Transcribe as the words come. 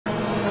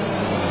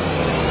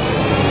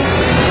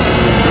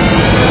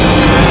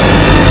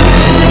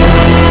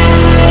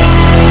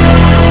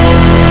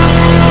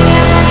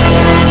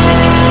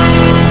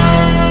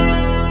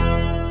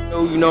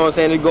I'm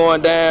saying, it's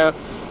going down.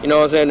 You know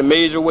what I'm saying, the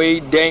major way,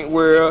 Dank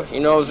World, you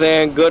know what I'm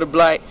saying, Gutta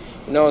Black,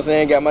 you know what I'm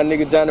saying, got my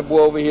nigga Johnny Boy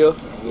over here,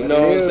 you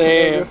know what I'm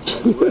saying.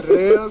 That's what it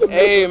is.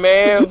 Hey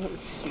man,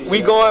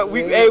 we go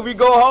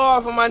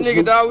hard for my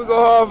nigga, dog. We go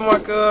hard for my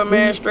cuz,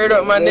 man. Straight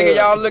up, my nigga.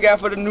 Y'all look out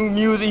for the new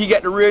music. He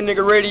got the Real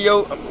Nigga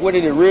Radio. What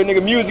is it? Real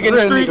Nigga Music in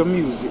the street. Real Nigga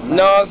Music. You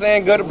know what I'm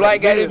saying? Gutta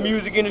Black got his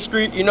music in the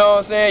street. You know what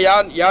I'm saying?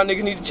 Y'all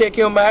niggas need to check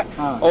him out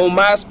on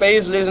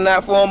MySpace. Listen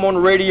out for him on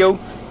the radio.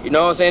 You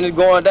know what I'm saying? It's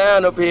going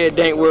down up here at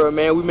Dank World,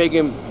 man. We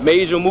making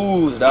major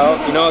moves, dog.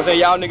 You know what I'm saying?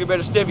 Y'all niggas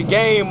better step your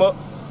game up.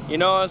 You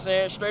know what I'm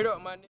saying? Straight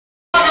up, my nigga.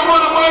 Put your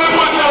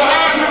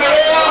hands in the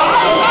air.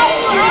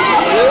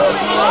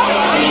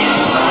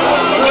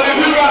 But if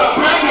you got a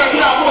bank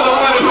account full of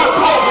money, put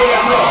both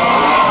hands up.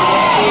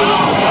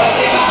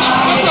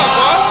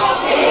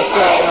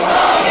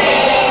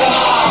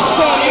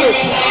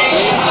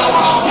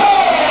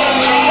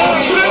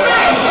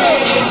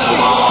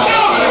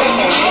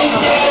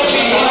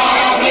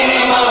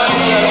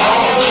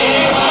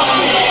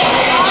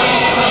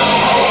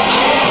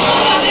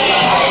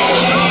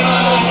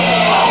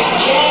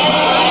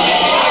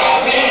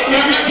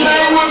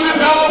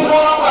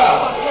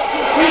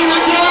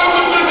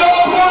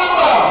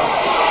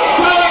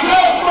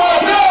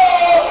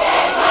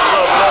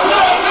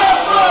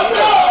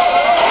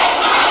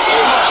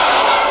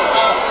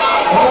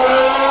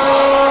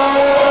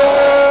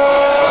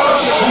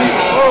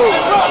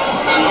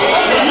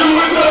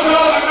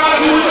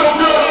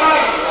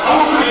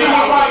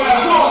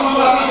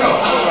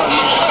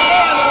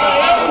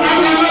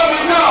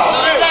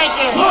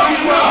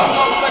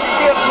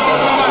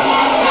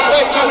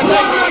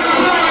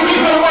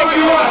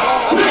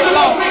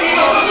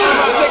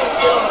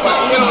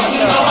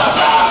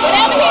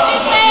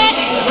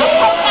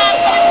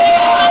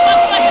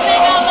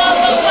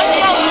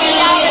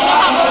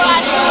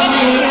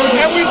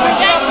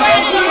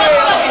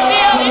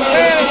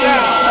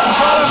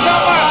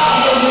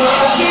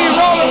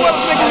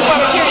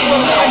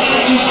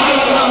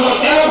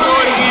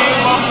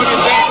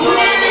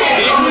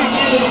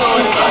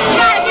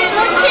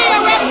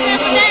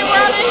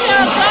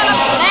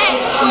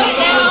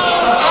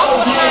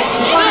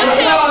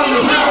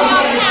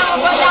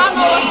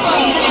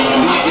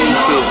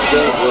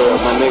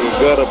 My nigga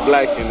Gutta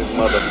Black in this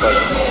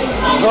motherfucker.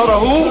 Gutta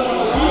who?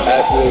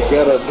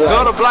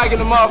 Gutta Black in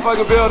the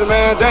motherfucking building,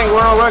 man. Dank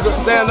World Records,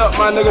 stand up,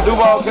 my nigga.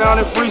 Duval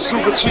County, free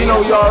Super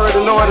Chino. You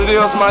already know what it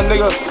is, my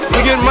nigga.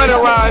 We getting money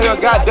around here,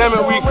 goddamn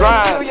it, we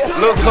grind.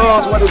 Look,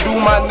 cuz, what it do,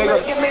 my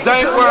nigga.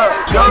 Dank World,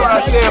 you know what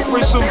I said,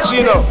 free Super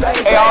Chino.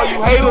 Hey, all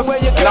you haters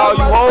and all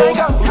you hoes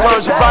who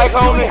turns your bike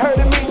on me,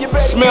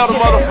 smell the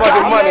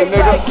motherfucking money,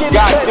 nigga.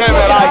 Goddamn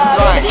it, I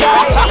grind.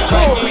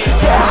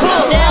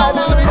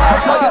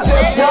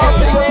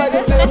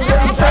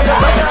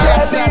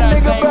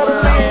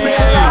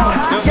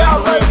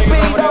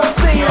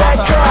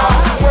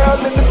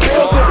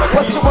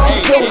 What you want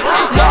to do?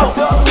 Don't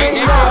fuck me,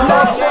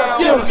 not fuck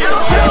you.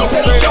 Can't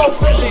take it off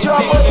from the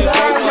drop of the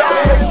line.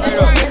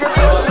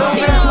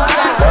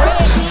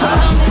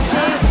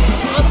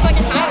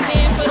 Motherfucking hot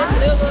man for this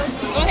nigga.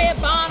 Go ahead,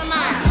 bond him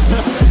out.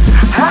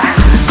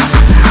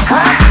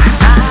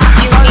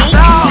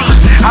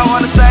 I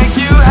wanna thank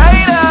you,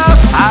 haters.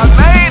 I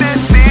made it.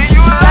 See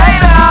you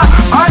later.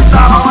 First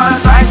off, I wanna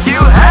thank you,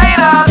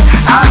 haters.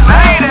 I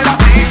made it.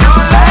 See you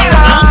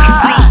later.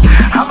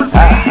 I'ma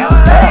see you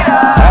later.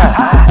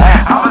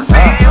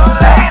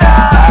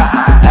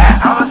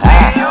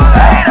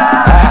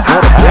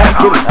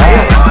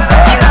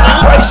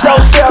 Brace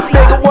yourself,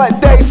 nigga,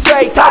 what they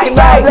say. Talking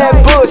all that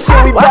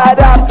bullshit, we buy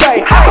our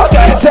pay.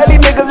 Tell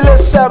these niggas a little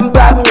something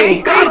about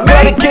me.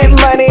 Better get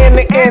money in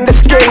the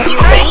industry.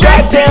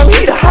 Goddamn,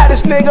 he the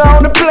hottest nigga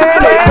on the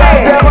planet.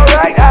 Goddamn,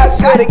 alright, I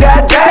said it,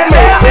 goddamn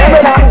it.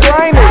 But I'm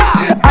grinding,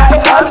 I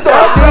hustle.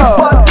 These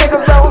fuck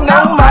niggas don't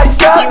know my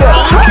struggle.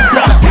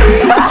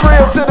 It's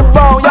real to the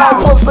bone, y'all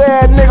pussy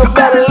ass nigga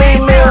better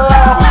leave me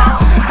alone.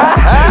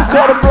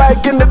 Gutta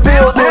Black in the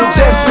building,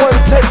 just one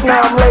take,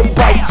 now I'm laid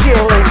back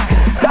chillin'.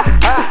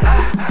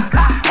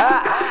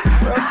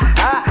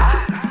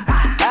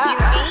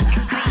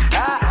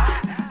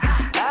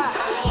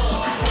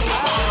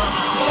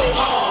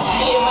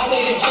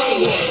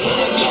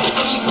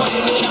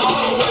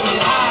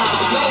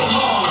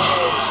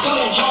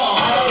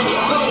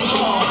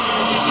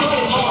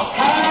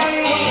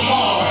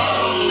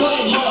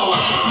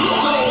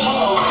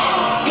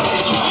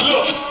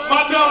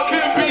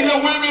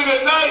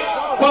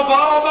 But for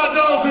all my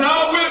dogs that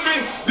are with me,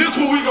 this is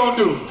what we gonna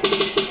do.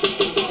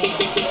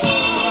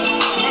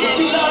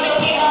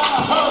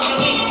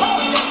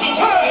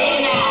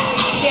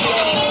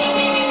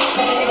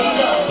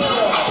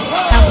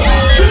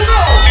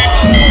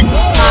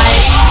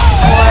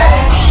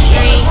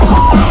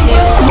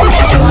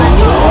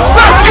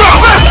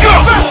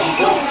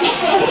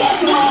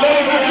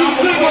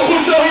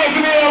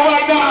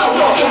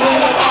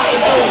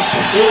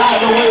 You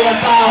like the way I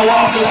saw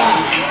walking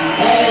out.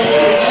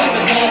 Hey, that's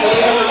the thing that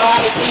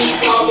everybody keep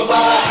talking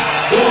about.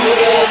 Do your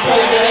best,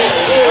 break it in,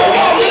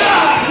 walk it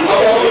out.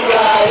 Oh, you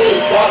ride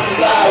this, walk the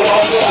side,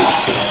 walk it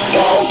out.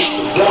 walk,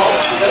 walk,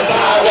 that's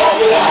how I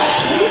walk it out.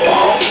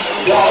 Walk,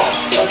 walk,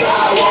 that's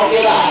how I walk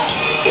it out.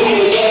 Do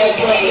your ass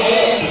from your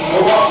head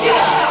and walk it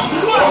out.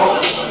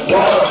 Walk,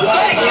 walk,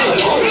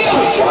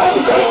 trying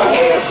to take my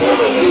hands,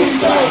 feeling these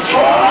things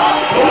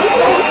try.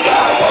 Pushing on the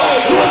sidewalk,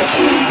 doing the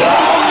cheap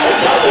ride.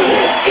 Another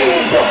hit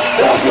single,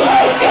 that's what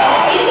I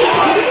die.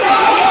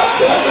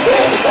 That's the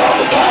band they talk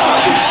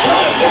about.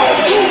 Shut down,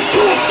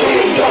 do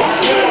video.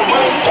 Little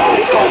rain told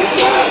so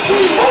blind to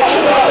watch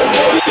it all the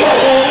way go.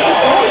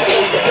 Going to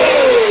the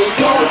head,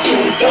 going to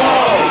his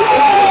dog. This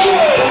is a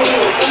good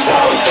thing, it's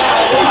all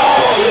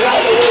sidewalk. You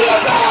like the way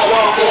that's how I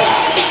walk it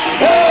out.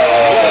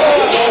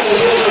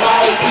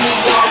 Everybody keep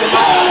talking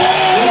about it.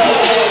 You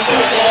get hands,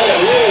 put your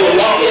head,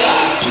 walk it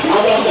out. I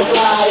want to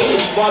fly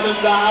in, but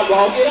that's how I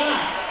walk it out.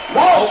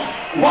 Walk,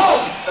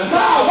 walk, that's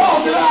how I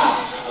walk it out.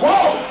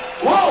 Walk,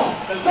 walk,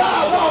 that's how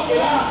I walk it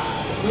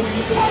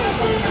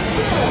out.